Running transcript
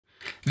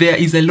There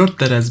is a lot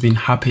that has been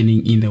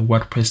happening in the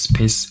WordPress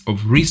space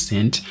of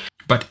recent,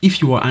 but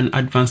if you are an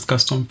advanced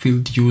custom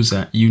field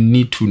user, you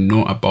need to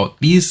know about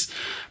this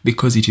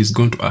because it is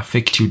going to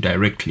affect you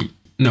directly.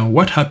 Now,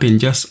 what happened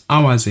just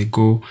hours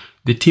ago,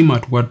 the team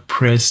at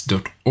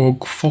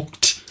WordPress.org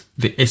forked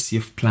the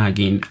SCF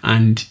plugin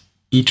and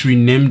it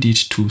renamed it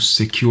to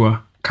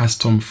Secure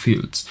Custom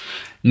Fields.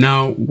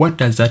 Now, what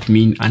does that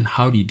mean and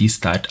how did it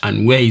start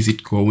and where is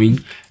it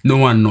going? No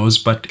one knows,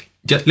 but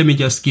let me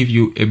just give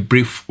you a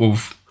brief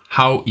of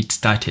how it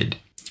started.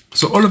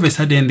 So all of a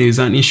sudden there is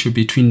an issue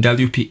between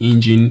WP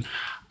Engine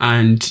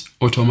and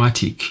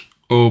Automattic,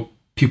 or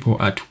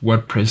people at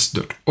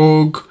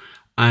WordPress.org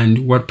and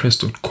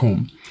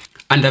WordPress.com.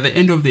 And at the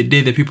end of the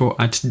day, the people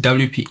at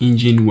WP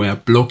Engine were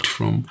blocked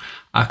from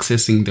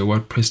accessing the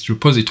WordPress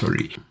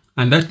repository.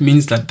 And that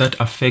means that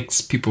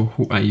affects people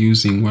who are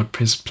using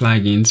WordPress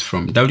plugins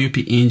from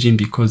WP Engine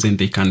because then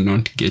they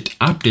cannot get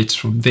updates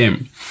from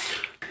them.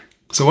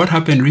 So what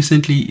happened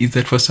recently is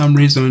that for some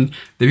reason,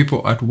 the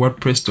people at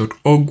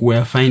WordPress.org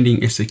were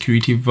finding a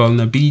security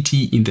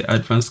vulnerability in the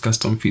Advanced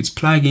Custom Fields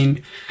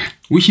plugin,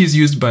 which is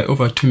used by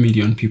over 2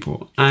 million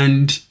people.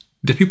 And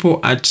the people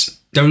at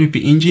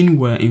WP Engine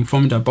were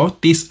informed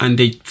about this and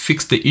they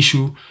fixed the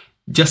issue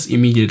just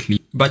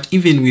immediately. But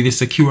even with the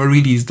secure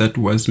release that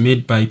was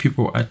made by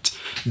people at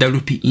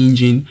WP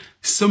Engine,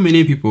 so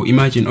many people,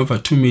 imagine over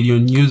 2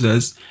 million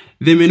users,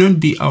 they may not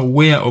be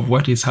aware of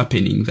what is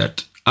happening,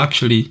 that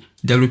actually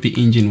WP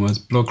Engine was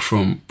blocked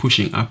from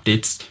pushing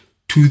updates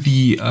to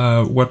the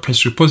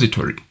WordPress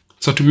repository.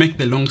 So to make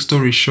the long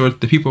story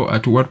short, the people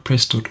at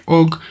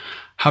WordPress.org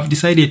have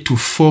decided to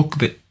fork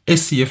the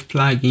SCF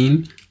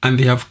plugin and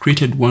they have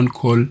created one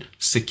called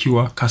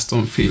Secure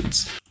Custom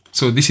Fields.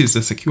 So this is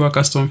the Secure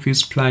Custom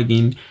Fields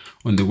plugin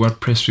on the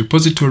WordPress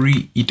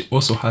repository. It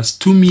also has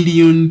 2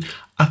 million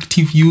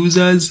active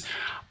users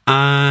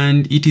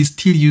and it is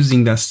still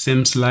using the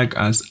same flag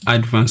as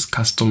Advanced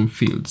Custom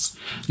Fields.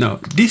 Now,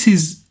 this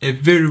is a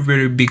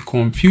very big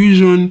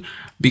confusion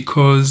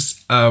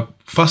because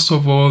first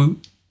of all,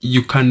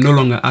 you can no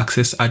longer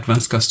access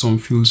Advanced Custom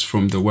Fields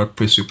from the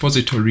WordPress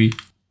repository.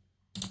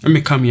 Let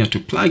me come here to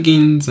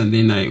plugins and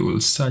then I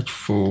will search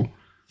for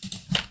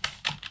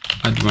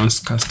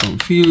Advanced Custom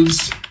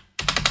Fields.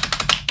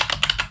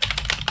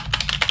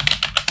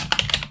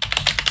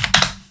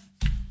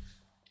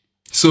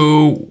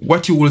 So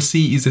what you will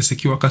see is a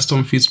Secure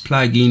Custom Fields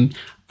plugin,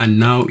 and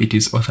now it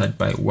is authored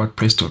by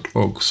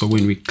WordPress.org. So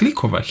when we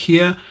click over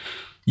here,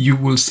 you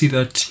will see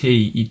that,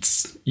 hey,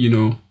 it's,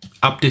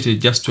 updated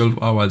just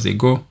 12 hours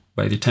ago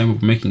by the time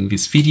of making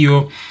this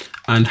video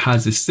and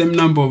has the same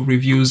number of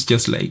reviews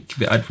just like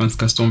the Advanced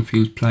Custom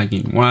Field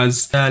plugin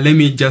was. Let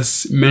me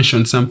just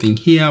mention something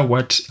here,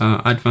 what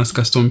Advanced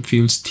Custom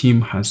Fields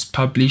team has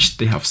published.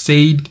 They have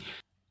said,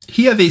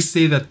 here they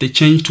say that they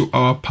changed to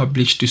our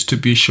published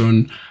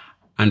distribution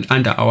and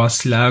under our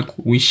flag,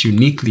 which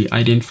uniquely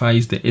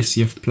identifies the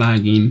SCF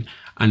plugin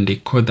and the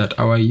code that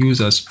our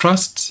users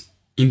trust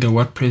in the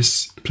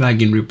WordPress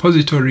plugin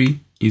repository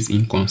is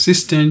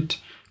inconsistent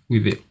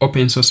with the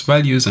open source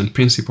values and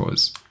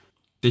principles.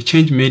 The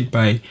change made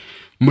by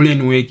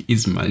Mullenweg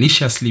is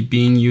maliciously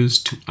being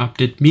used to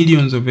update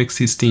millions of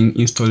existing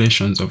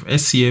installations of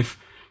SCF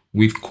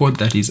with code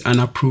that is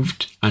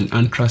unapproved and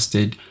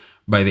untrusted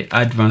by the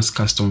Advanced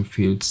Custom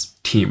Fields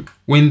team.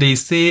 When they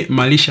say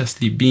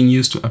maliciously being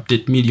used to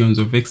update millions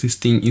of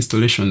existing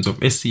installations of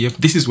SCF,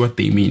 this is what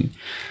they mean.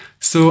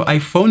 So I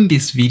found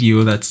this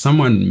video that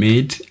someone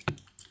made.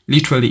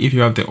 Literally, if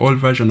you have the old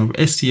version of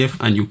SCF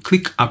and you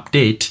click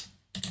update,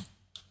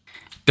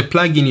 the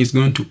plugin is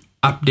going to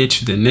update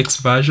to the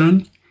next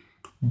version.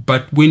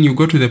 But when you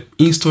go to the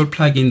install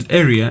plugins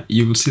area,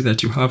 you will see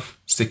that you have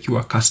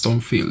Secure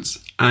Custom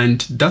Fields.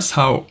 And that's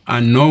how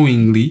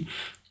unknowingly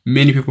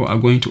many people are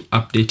going to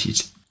update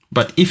it.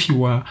 But if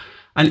you are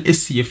an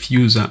SCF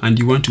user and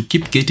you want to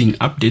keep getting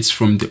updates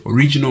from the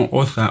original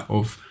author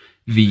of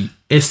the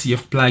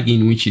SCF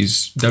plugin, which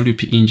is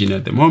WP Engine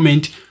at the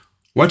moment,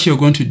 what you're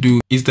going to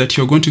do is that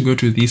you're going to go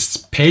to this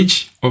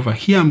page over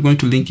here. I'm going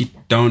to link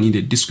it down in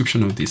the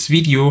description of this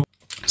video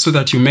so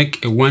that you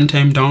make a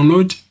one-time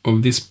download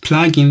of this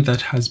plugin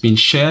that has been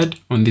shared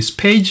on this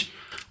page.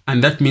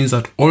 And that means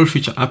that all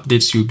future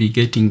updates, you'll be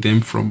getting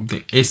them from the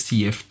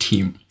SCF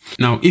team.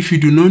 Now, if you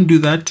do not do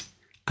that,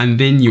 and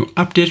then you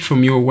update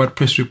from your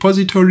WordPress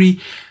repository,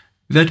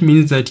 that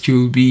means that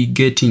you'll be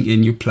getting a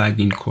new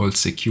plugin called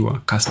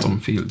Secure Custom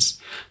Fields.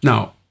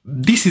 Now,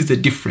 this is the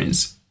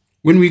difference.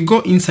 When we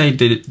go inside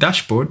the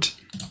dashboard,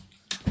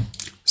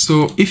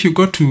 so if you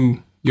go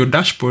to your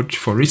dashboard,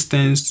 for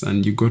instance,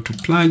 and you go to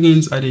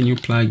plugins, add a new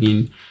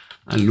plugin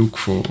and look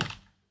for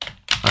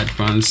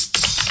Advanced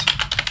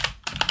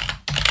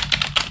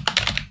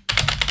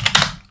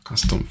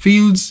Custom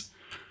Fields.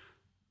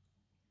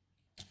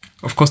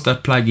 Of course,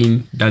 that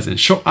plugin doesn't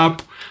show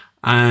up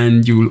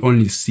and you will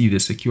only see the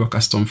Secure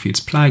Custom Fields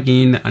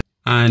plugin.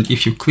 And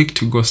if you click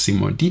to go see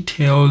more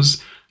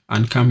details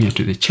and come here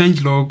to the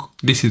changelog,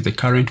 this is the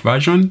current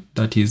version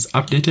that is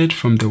updated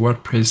from the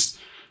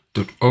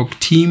WordPress.org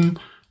team,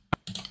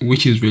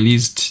 which is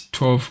released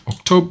 12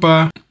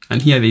 October.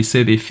 And here they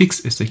say they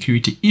fixed a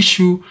security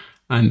issue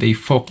and they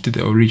forked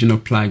the original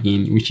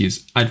plugin, which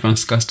is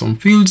Advanced Custom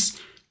Fields,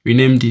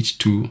 renamed it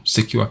to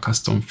Secure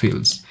Custom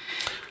Fields.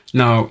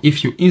 Now,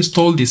 if you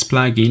install this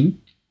plugin,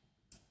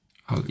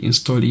 I'll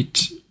install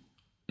it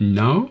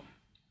now.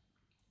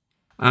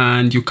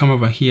 And you come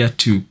over here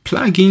to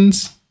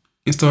plugins,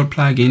 install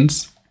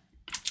plugins.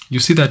 You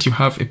see that you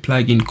have a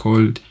plugin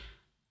called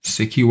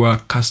Secure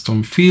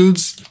Custom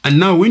Fields. And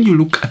now when you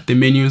look at the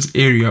menus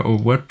area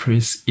of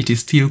WordPress, it is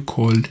still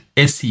called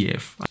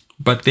SEF,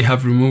 but they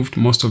have removed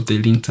most of the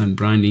links and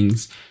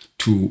brandings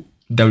to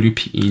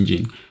WP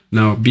Engine.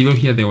 Now below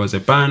here, there was a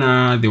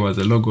banner, there was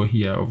a logo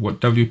here of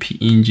what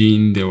WP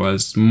Engine, there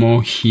was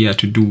more here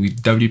to do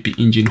with WP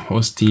Engine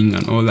hosting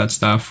and all that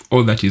stuff.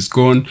 All that is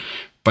gone,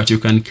 but you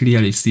can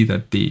clearly see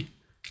that the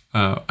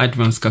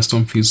Advanced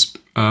Custom Fields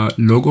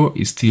logo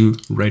is still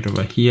right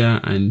over here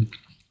and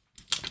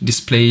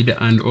displayed.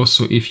 And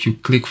also if you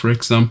click, for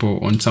example,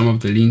 on some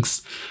of the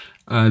links,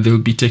 they'll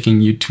be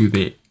taking you to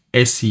the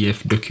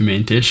SCF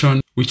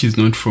documentation, which is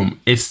not from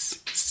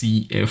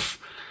SCF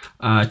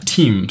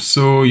team.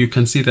 So you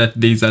can see that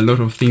there's a lot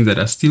of things that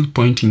are still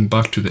pointing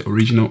back to the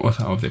original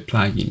author of the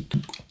plugin.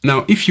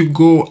 Now, if you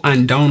go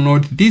and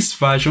download this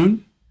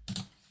version,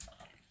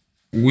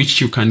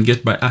 which you can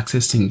get by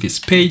accessing this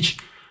page,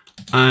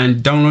 and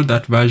download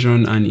that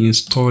version and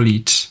install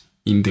it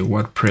in the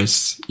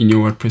WordPress, in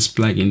your WordPress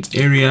plugins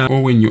area,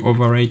 or when you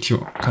overwrite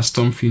your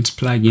custom fields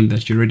plugin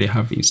that you already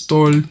have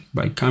installed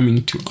by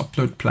coming to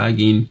upload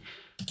plugin,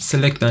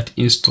 select that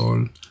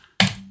install,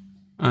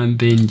 and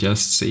then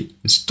just say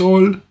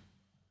install,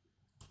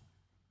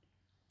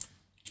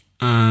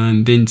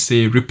 and then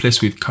say replace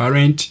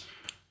current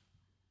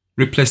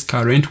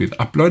with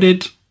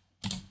uploaded,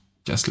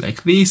 just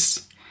like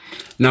this.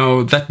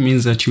 Now that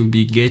means that you'll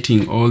be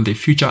getting all the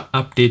future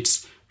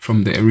updates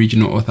from the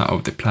original author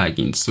of the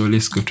plugin. So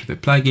let's go to the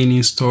plugin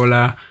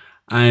installer,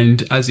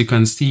 and as you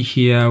can see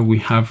here, we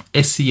have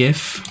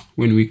SCF.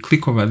 When we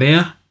click over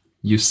there,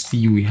 you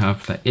see we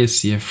have the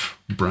SCF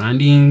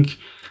branding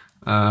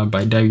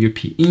by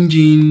WP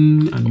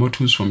Engine and more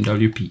tools from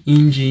WP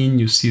Engine.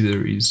 You see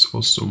there is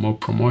also more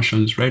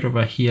promotions right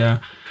over here,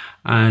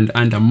 and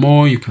under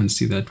more you can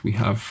see that we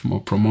have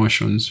more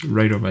promotions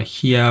right over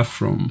here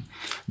from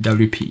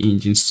WP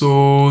Engine.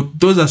 So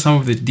those are some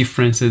of the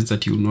differences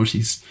that you'll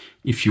notice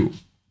if you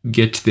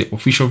get the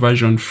official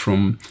version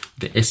from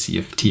the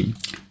SCF team.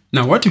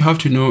 Now what you have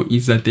to know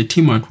is that the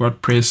team at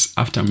WordPress,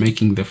 after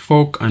making the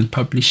fork and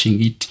publishing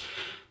it,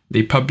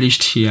 they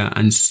published here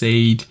and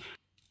said,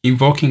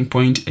 invoking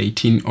point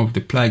 18 of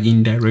the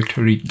plugin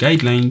directory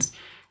guidelines,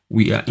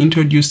 we are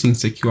introducing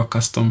Secure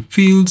Custom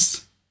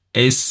Fields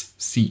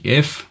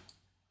SCF,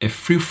 a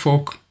free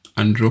fork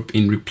and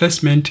drop-in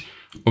replacement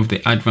of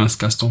the Advanced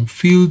Custom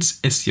Fields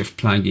SCF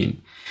plugin.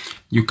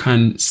 You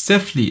can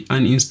safely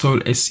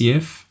uninstall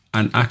SCF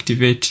and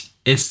activate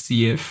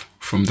SCF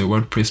from the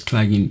WordPress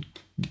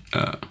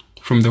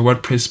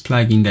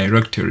plugin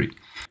directory.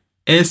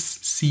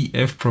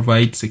 SCF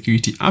provides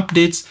security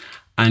updates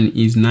and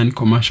is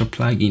non-commercial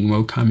plugin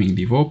welcoming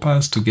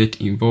developers to get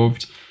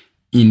involved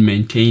in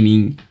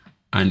maintaining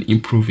and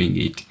improving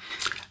it.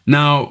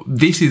 Now,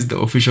 this is the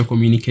official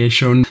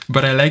communication,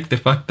 but I like the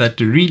fact that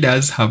the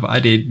readers have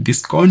added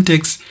this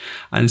context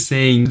and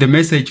saying the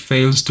message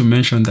fails to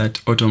mention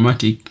that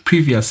Automatic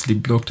previously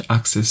blocked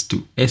access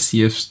to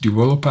SCF's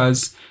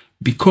developers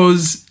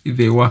because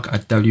they work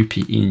at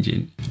WP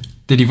Engine.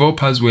 The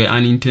developers were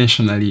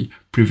unintentionally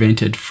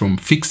prevented from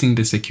fixing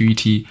the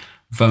security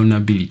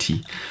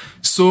vulnerability.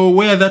 So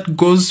where that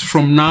goes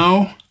from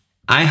now,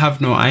 I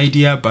have no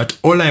idea, but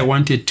all I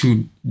wanted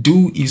to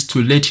do is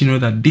to let you know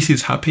that this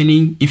is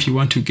happening. If you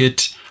want to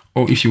get,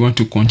 or if you want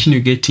to continue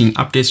getting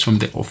updates from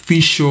the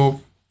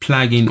official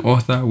plugin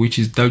author, which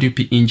is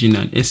WP Engine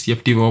and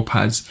SCF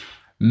developers,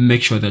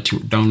 make sure that you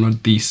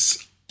download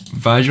this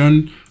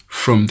version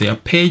from their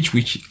page,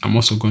 which I'm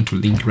also going to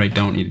link right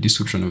down in the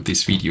description of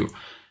this video.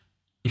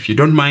 If you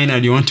don't mind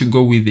and you want to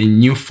go with a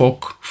new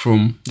fork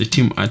from the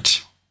team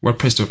at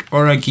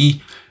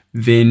WordPress.org,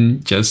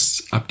 then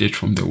just update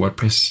from the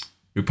WordPress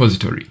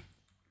repository.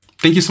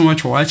 Thank you so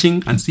much for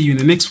watching and see you in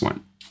the next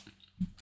one.